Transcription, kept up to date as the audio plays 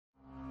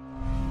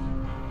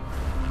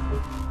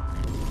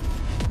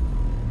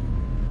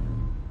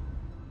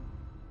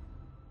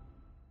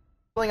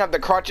feeling of the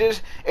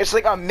crutches, it's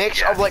like a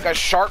mix of like a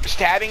sharp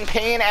stabbing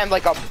pain and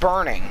like a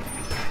burning.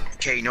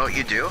 Okay, you know what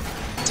you do?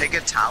 Take a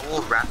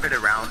towel, wrap it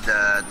around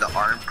the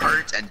arm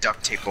part, and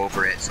duct tape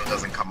over it so it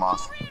doesn't come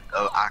off.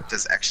 It'll act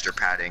as extra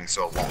padding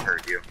so it won't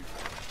hurt you.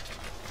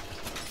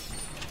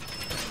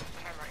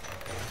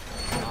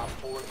 Op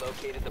 4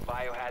 located the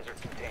biohazard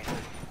container.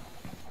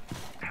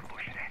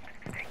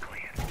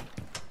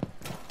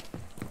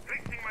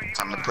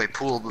 Time to play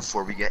pool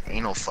before we get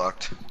anal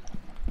fucked.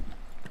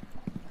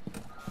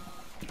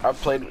 I've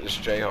played with this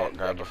Jayhawk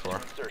guy before.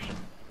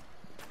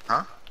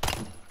 Huh?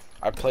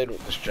 I played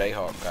with this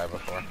Jayhawk guy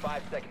before.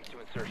 5 seconds to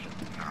insertion.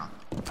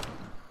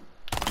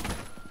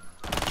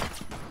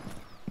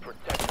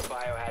 Protect the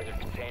biohazard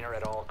container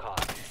at all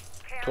costs.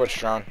 Twitch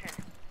drone.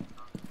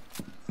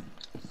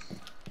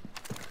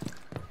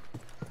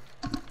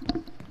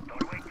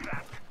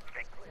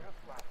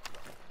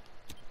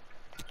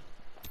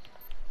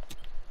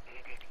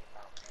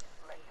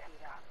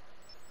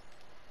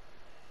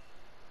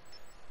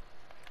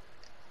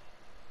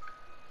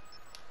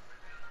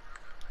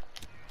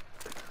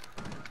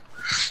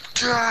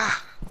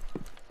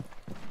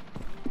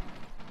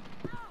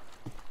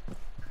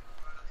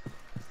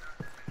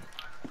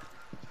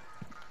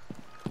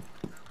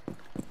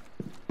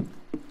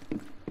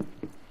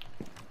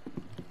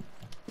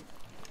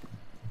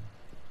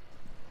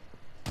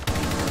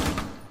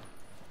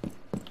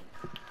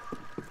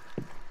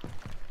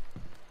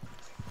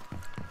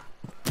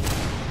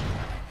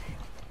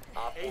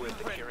 Op 4 is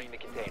securing the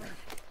container.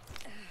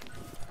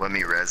 Let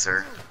me res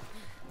her.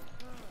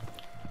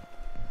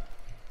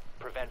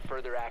 Prevent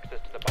further access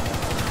to the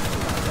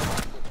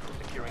biohazard.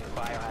 Securing the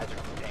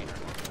biohazard container.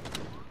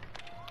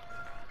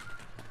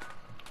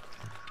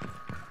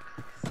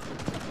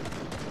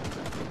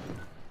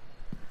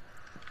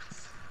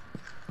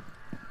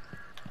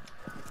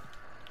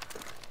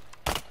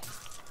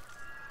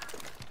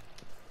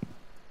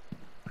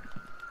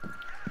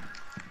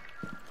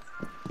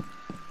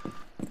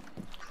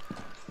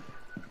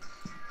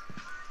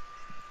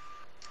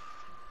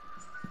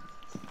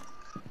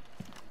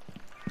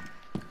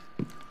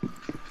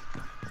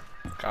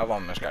 I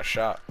almost got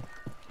shot.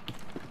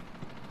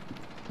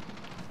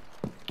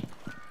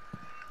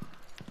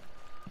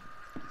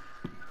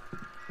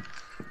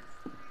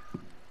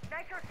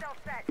 Nitro cell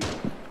set.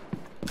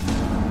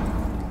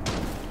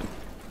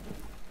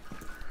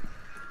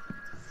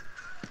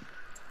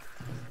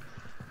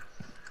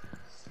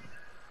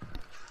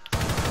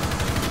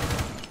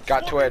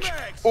 Got Twitch.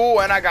 Ooh,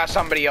 and I got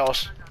somebody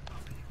else.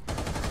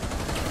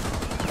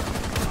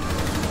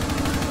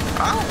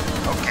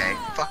 Oh, okay.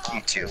 Fuck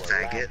you too,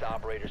 faggot. Last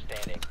operator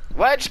standing.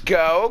 Let's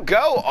go.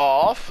 Go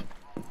off.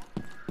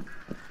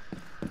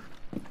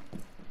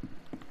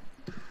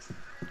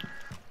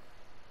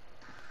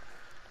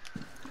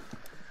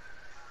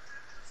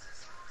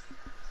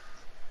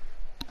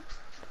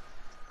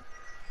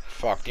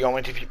 Fuck, the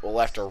only two people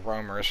left are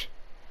roamers.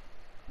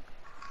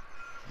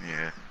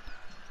 Yeah.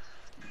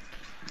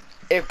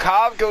 If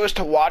Cobb goes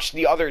to watch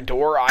the other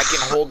door, I can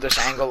hold this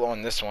angle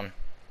on this one.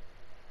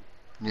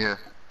 Yeah.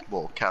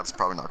 Well, Cat's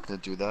probably not gonna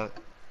do that.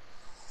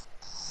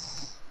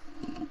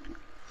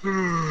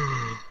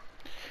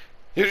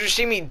 Did you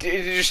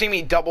see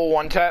me double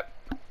one tap?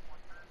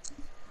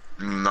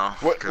 No.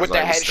 With the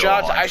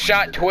headshots? I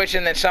shot Twitch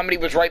and then somebody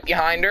was right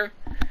behind her.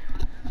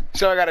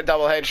 So I got a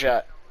double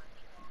headshot.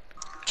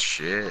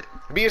 Shit.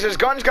 Because his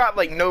gun's got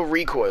like no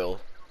recoil.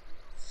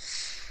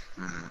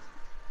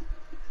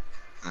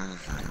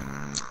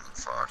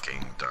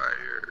 Fucking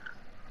tired.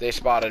 They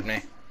spotted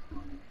me.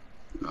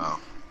 Oh.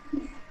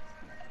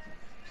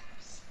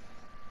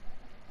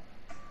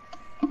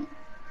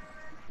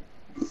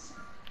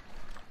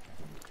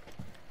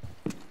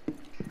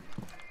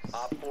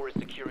 Op 4 is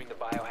securing the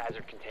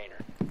biohazard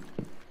container.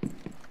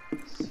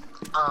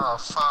 Oh,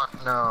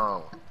 fuck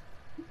no.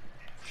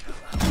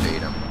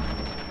 Beat him.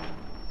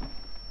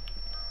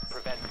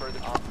 Prevent further.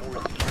 Op 4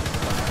 is securing the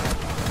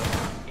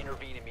biohazard.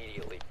 Intervene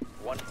immediately.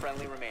 One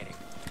friendly remaining.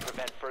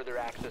 Prevent further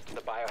access to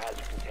the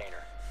biohazard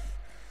container.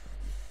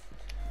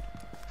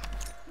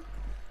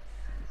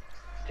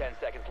 10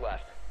 seconds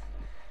left.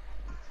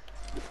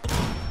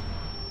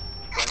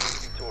 Friendly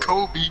victorious.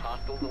 Kobe.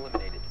 Hostiles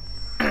eliminated.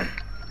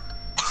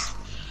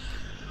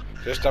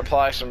 Just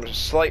apply some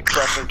slight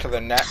pressure to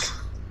the neck.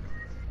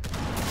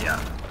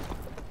 Yeah.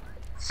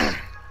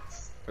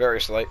 Very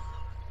slight.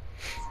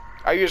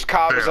 I use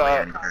Cobb as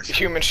a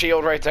human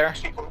shield right there.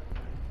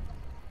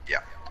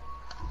 Yeah.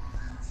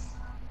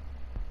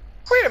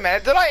 Wait a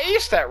minute, did I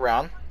ace that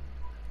round?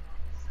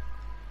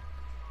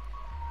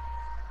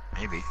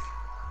 Maybe.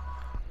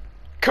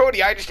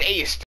 Cody, I just aced.